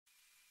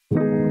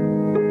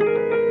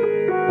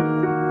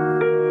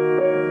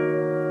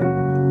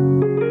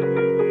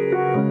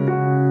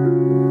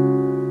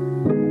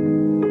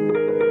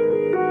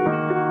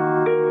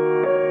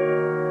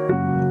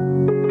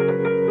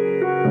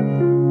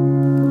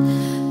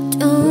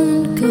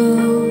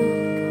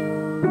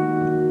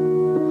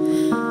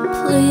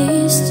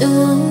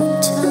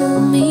Don't tell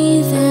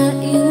me that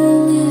you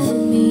leave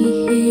me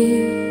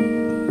here.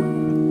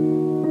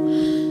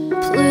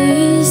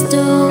 Please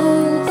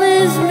don't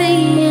leave me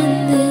in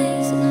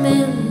this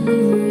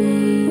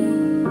memory.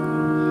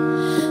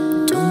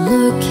 Don't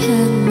look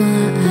at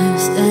my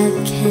eyes that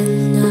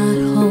cannot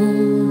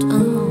hold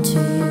on to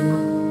you.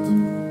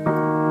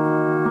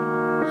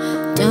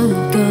 Don't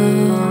go,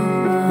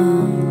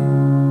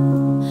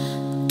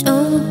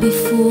 don't be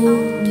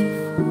fooled.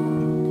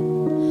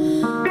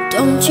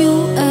 Don't you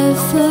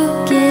ever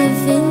give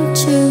in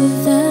to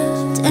the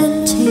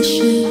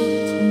temptation.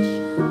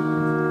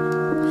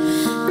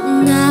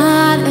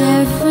 Not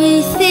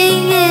everything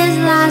is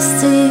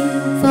lasting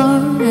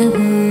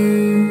forever.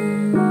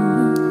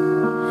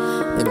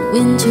 When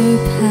winter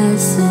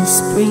passes,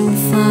 spring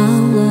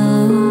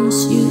follows,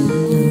 you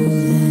know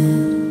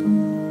that.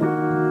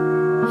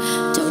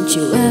 Don't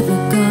you ever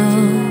go.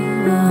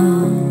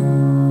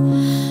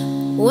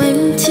 When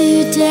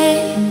today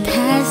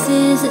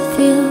passes, it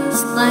feels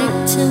like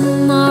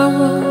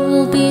tomorrow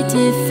will be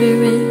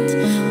different.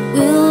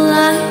 Will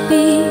I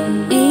be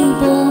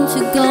able to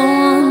go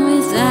on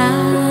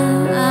without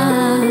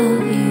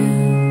you?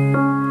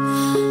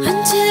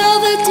 Until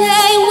the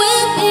day we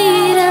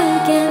meet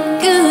again.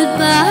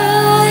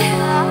 Goodbye,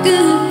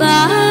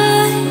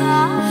 goodbye.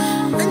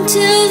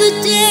 Until the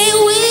day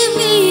we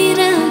meet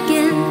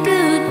again.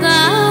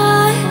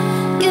 Goodbye,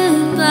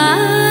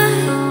 goodbye.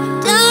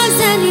 Does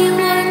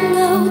anyone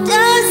know?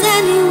 Does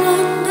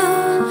anyone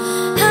know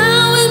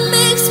how it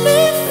makes me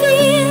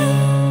feel?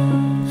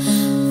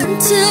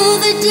 Until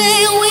the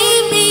day we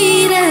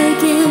meet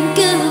again.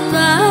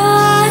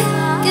 Goodbye,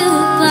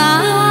 goodbye.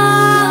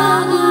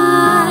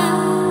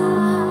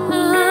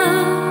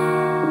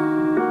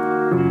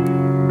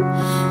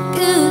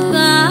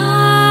 Goodbye.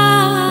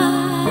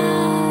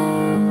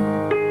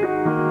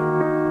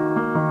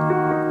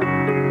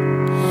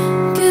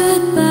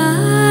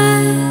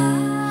 Goodbye.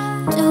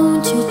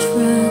 Don't you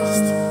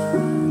trust?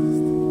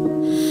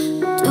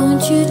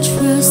 Don't you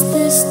trust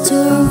the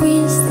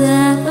stories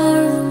that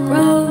are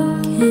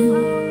broken?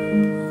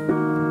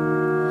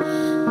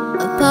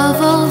 Above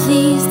all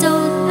these,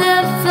 don't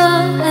ever,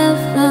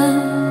 ever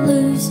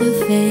lose your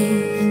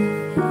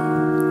faith.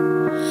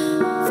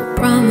 The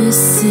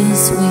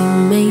promises we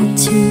made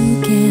to